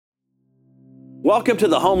Welcome to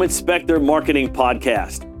the Home Inspector Marketing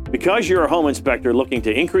Podcast. Because you're a home inspector looking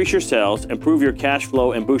to increase your sales, improve your cash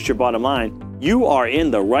flow, and boost your bottom line, you are in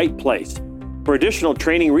the right place. For additional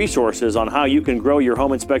training resources on how you can grow your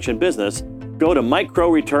home inspection business, go to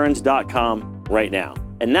microreturns.com right now.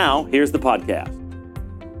 And now, here's the podcast.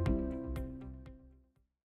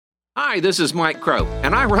 Hi, this is Mike Crow,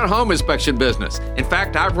 and I run a home inspection business. In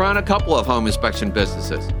fact, I've run a couple of home inspection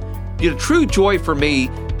businesses. The true joy for me,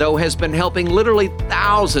 though, has been helping literally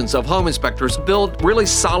thousands of home inspectors build really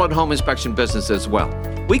solid home inspection businesses as well.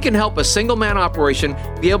 We can help a single-man operation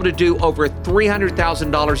be able to do over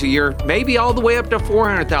 $300,000 a year, maybe all the way up to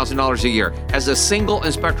 $400,000 a year as a single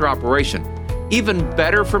inspector operation. Even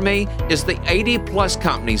better for me is the 80-plus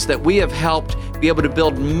companies that we have helped be able to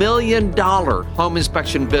build million-dollar home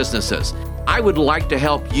inspection businesses. I would like to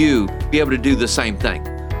help you be able to do the same thing.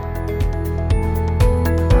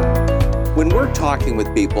 When we're talking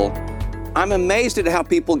with people, I'm amazed at how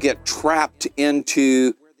people get trapped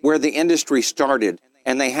into where the industry started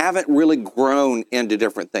and they haven't really grown into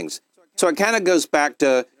different things. So it kind of goes back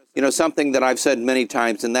to, something that I've said many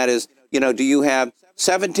times, and that is, do you have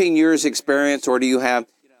 17 years experience or do you have,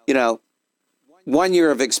 1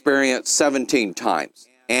 year of experience 17 times?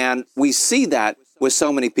 And we see that with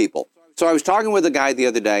so many people. So I was talking with a guy the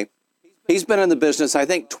other day. He's been in the business, I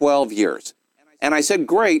think, 12 years. And I said,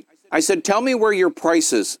 great. I said, tell me where your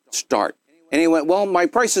prices start. And he went, well, my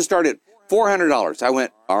prices start at $400. I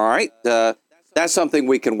went, all right, that's something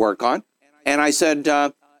we can work on. And I said,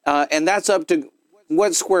 and that's up to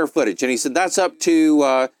what square footage? And he said, that's up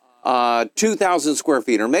to 2,000 square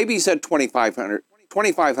feet. Or maybe he said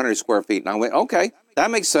 2,500 square feet. And I went, okay, that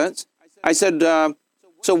makes sense. I said,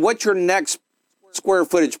 so what's your next square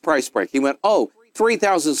footage price break? He went,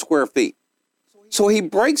 3,000 square feet. So he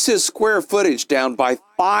breaks his square footage down by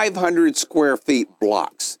 500 square feet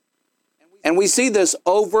blocks. And we see this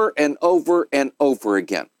over and over and over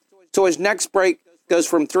again. So his next break goes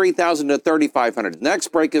from 3,000 to 3,500. The next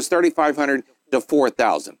break is 3,500 to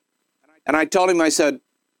 4,000. And I told him, I said,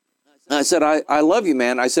 I love you,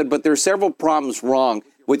 man. I said, but there's several problems wrong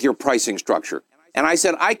with your pricing structure. And I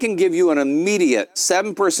said, I can give you an immediate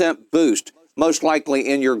 7% boost, most likely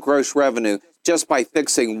in your gross revenue, just by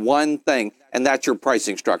fixing one thing, and that's your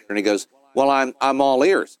pricing structure. And he goes, well, I'm all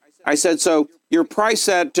ears. I said, so you're priced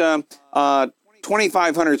at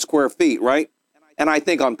 2,500 square feet, right? And I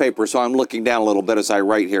think on paper, so I'm looking down a little bit as I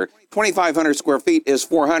write here. 2,500 square feet is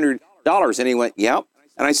 $400. And he went, yep.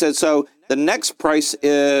 And I said, so the next price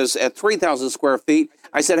is at 3,000 square feet.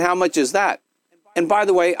 I said, how much is that? And by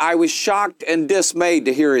the way, I was shocked and dismayed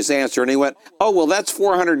to hear his answer. And he went, well, that's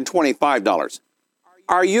 $425.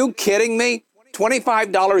 Are you kidding me?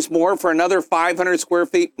 $25 more for another 500 square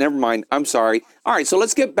feet? Never mind. I'm sorry. All right, so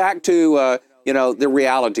let's get back to, the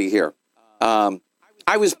reality here.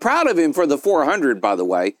 I was proud of him for the 400, by the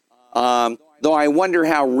way, though I wonder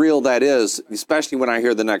how real that is, especially when I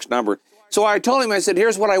hear the next number. So I told him, I said,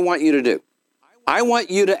 here's what I want you to do. I want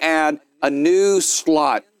you to add a new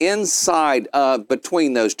slot inside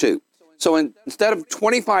between those two. So instead of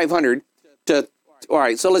 2,500 to, all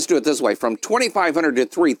right, so let's do it this way. From 2,500 to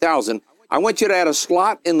 3,000, I want you to add a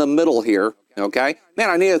slot in the middle here, okay? Man,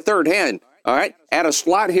 I need a third hand, all right? Add a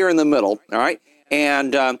slot here in the middle, all right?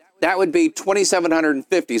 And that would be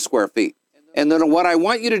 2,750 square feet. And then what I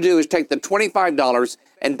want you to do is take the $25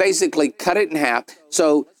 and basically cut it in half.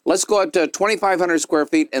 So let's go up to 2,500 square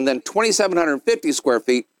feet and then 2,750 square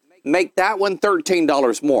feet. Make that one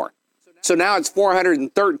 $13 more. So now it's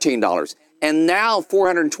 $413. And now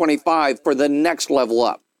 $425 for the next level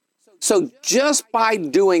up. So just by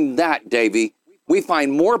doing that, Davey, we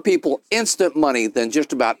find more people instant money than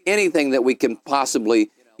just about anything that we can possibly,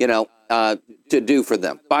 to do for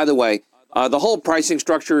them. By the way, the whole pricing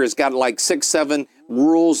structure has got like 6-7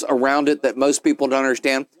 rules around it that most people don't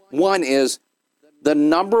understand. One is the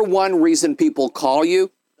number one reason people call you.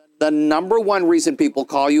 The number one reason people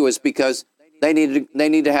call you is because they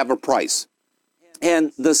need to have a price.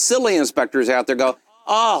 And the silly inspectors out there go,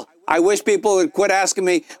 I wish people would quit asking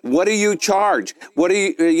me, what do you charge? What do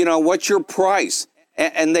you, what's your price?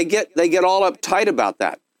 And they get all uptight about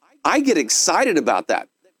that. I get excited about that.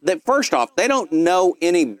 That first off, they don't know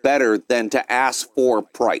any better than to ask for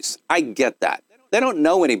price. I get that. They don't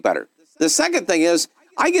know any better. The second thing is,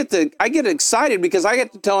 I get excited because I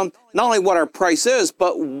get to tell them not only what our price is,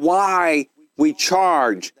 but why we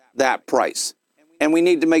charge that price. And we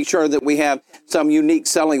need to make sure that we have some unique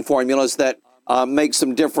selling formulas that make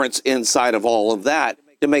some difference inside of all of that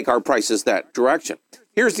to make our prices that direction.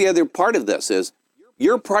 Here's the other part of this is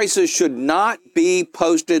your prices should not be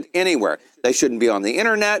posted anywhere. They shouldn't be on the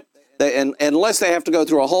internet. And unless they have to go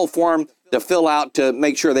through a whole form to fill out to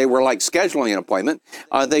make sure they were like scheduling an appointment,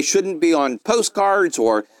 they shouldn't be on postcards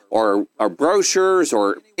or brochures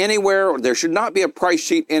or anywhere. There should not be a price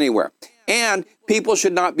sheet anywhere. And people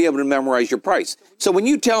should not be able to memorize your price. So when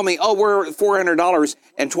you tell me, oh, we're $400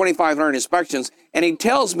 and 2,500 inspections, and he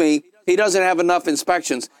tells me he doesn't have enough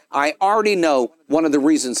inspections, I already know one of the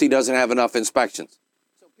reasons he doesn't have enough inspections.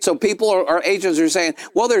 So people or agents are saying,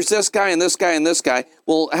 well, there's this guy and this guy and this guy.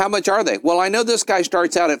 Well, how much are they? Well, I know this guy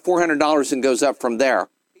starts out at $400 and goes up from there.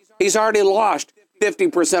 He's already lost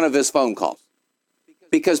 50% of his phone calls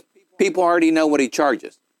because people already know what he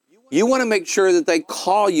charges. You want to make sure that they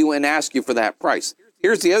call you and ask you for that price.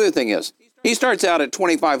 Here's the other thing is, he starts out at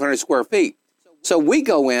 2,500 square feet. So we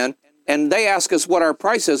go in and they ask us what our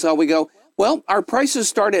price is. So we go, well, our prices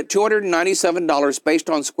start at $297 based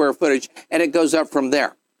on square footage, and it goes up from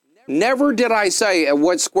there. Never did I say at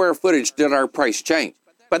what square footage did our price change.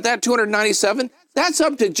 But that 297, that's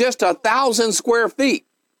up to just 1,000 square feet.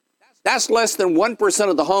 That's less than 1%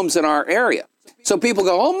 of the homes in our area. So people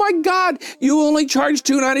go, oh my God, you only charge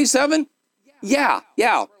 $297? Yeah,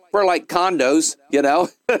 for like condos, you know.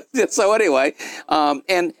 So anyway,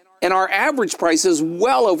 and our average price is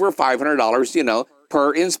well over $500, you know,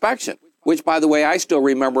 per inspection, which by the way, I still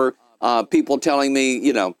remember people telling me,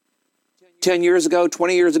 you know, 10 years ago,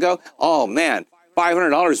 20 years ago, oh man,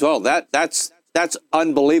 $500, well, that's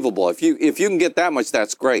unbelievable. If you can get that much,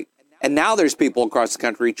 that's great. And now there's people across the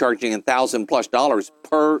country charging $1,000+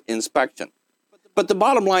 per inspection. But the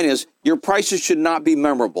bottom line is your prices should not be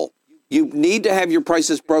memorable. You need to have your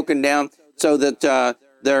prices broken down so that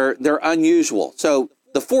they're unusual. So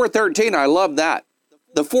the $413, I love that.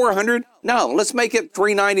 The $400, no, let's make it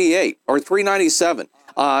 $398 or $397.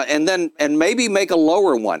 And maybe make a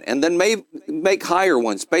lower one, and then make higher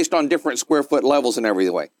ones based on different square foot levels and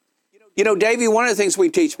everything. You know, Davey, one of the things we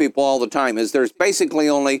teach people all the time is there's basically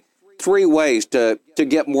only 3 ways to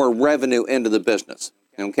get more revenue into the business,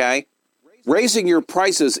 okay? Raising your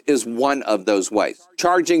prices is one of those ways,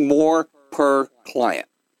 charging more per client.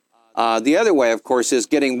 The other way, of course, is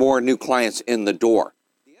getting more new clients in the door.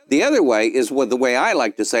 The other way is, the way I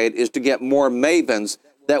like to say it, is to get more mavens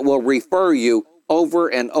that will refer you over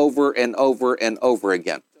and over and over and over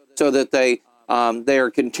again, so that they are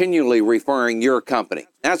continually referring your company.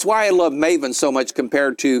 That's why I love Maven so much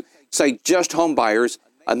compared to, say, just home buyers.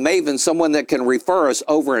 A Maven, someone that can refer us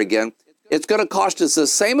over and again. It's going to cost us the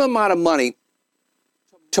same amount of money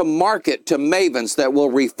to market to Mavens that will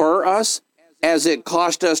refer us as it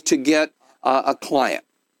cost us to get a client.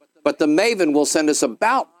 But the Maven will send us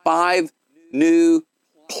about 5 new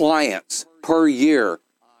clients per year.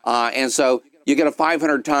 And so you get a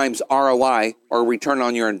 500 times ROI or return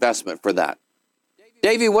on your investment for that.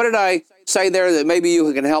 Davey, what did I say there that maybe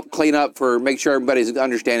you can help clean up make sure everybody's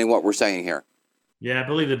understanding what we're saying here? Yeah, I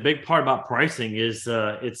believe the big part about pricing is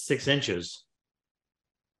it's 6 inches.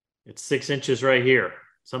 It's 6 inches right here.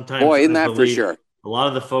 Sometimes, boy, isn't that for sure? A lot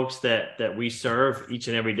of the folks that we serve each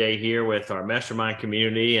and every day here with our mastermind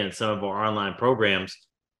community and some of our online programs,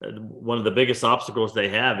 one of the biggest obstacles they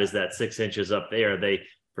have is that 6 inches up there. They,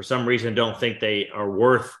 for some reason, don't think they are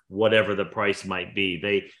worth whatever the price might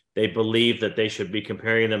be. They believe that they should be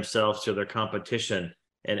comparing themselves to their competition.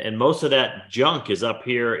 And most of that junk is up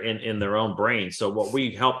here in their own brain. So what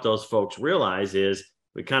we help those folks realize is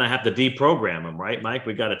we kind of have to deprogram them, right, Mike?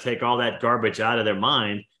 We got to take all that garbage out of their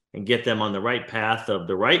mind and get them on the right path of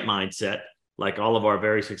the right mindset, like all of our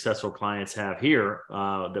very successful clients have here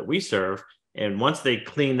that we serve. And once they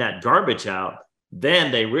clean that garbage out,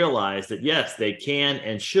 then they realize that, yes, they can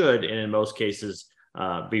and should, and in most cases,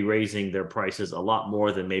 be raising their prices a lot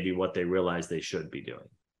more than maybe what they realize they should be doing.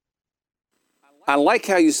 I like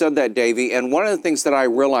how you said that, Davey. And one of the things that I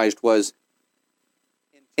realized was,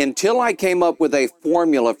 until I came up with a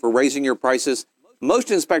formula for raising your prices, most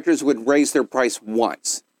inspectors would raise their price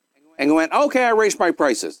once and went, okay, I raised my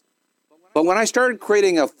prices. But when I started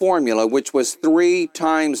creating a formula, which was 3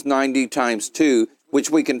 times 90 times 2, which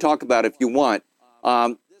we can talk about if you want,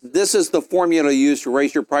 this is the formula used to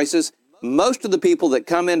raise your prices. Most of the people that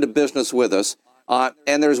come into business with us,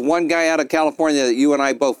 and there's one guy out of California that you and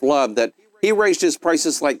I both love, that he raised his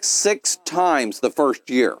prices like 6 times the first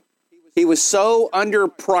year. He was so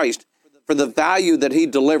underpriced for the value that he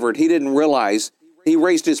delivered, he didn't realize he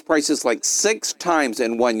raised his prices like 6 times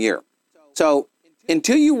in 1 year. So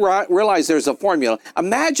until you realize there's a formula,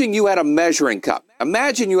 imagine you had a measuring cup.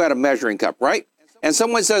 Right? And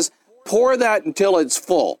someone says, pour that until it's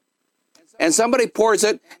full. And somebody pours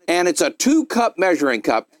it, and it's a 2-cup measuring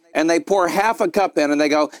cup, and they pour half a cup in, and they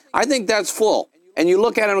go, I think that's full. And you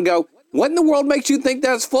look at it and go, what in the world makes you think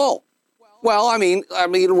that's full? Well, I mean,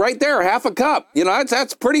 right there, half a cup.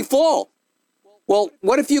 That's pretty full. Well,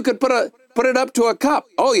 what if you could put it up to a cup?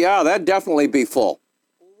 Oh yeah, that'd definitely be full.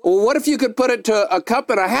 Well, what if you could put it to a cup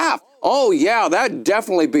and a half? Oh yeah, that'd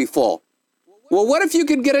definitely be full. Well, what if you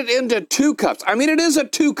could get it into 2 cups? I mean, it is a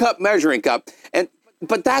 2-cup measuring cup,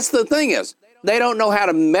 but that's the thing is, they don't know how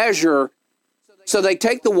to measure. So they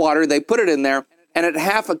take the water, they put it in there, and at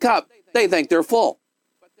half a cup, they think they're full.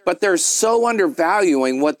 But they're so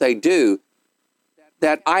undervaluing what they do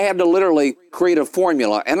that I had to literally create a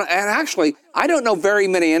formula. And actually, I don't know very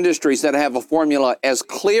many industries that have a formula as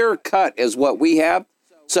clear cut as what we have.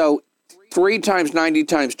 So 3 times 90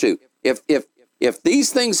 times 2. If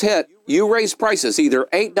these things hit, you raise prices, either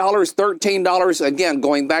 $8, $13, again,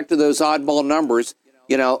 going back to those oddball numbers,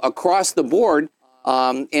 across the board,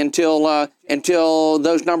 until the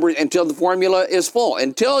formula is full,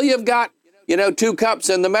 until you've got, 2 cups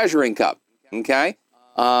in the measuring cup. Okay.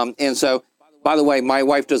 And so, by the way, my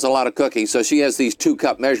wife does a lot of cooking, so she has these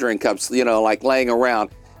 2-cup measuring cups, like laying around.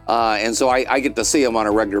 And so I get to see them on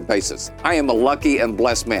a regular basis. I am a lucky and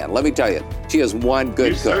blessed man. Let me tell you, she is one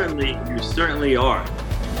good cook. You certainly are.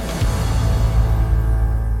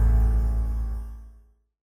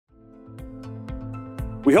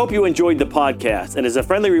 We hope you enjoyed the podcast. And as a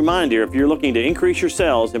friendly reminder, if you're looking to increase your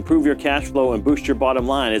sales, improve your cash flow, and boost your bottom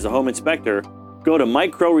line as a home inspector, go to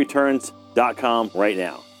MikeCrowReturns.com right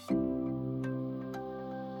now.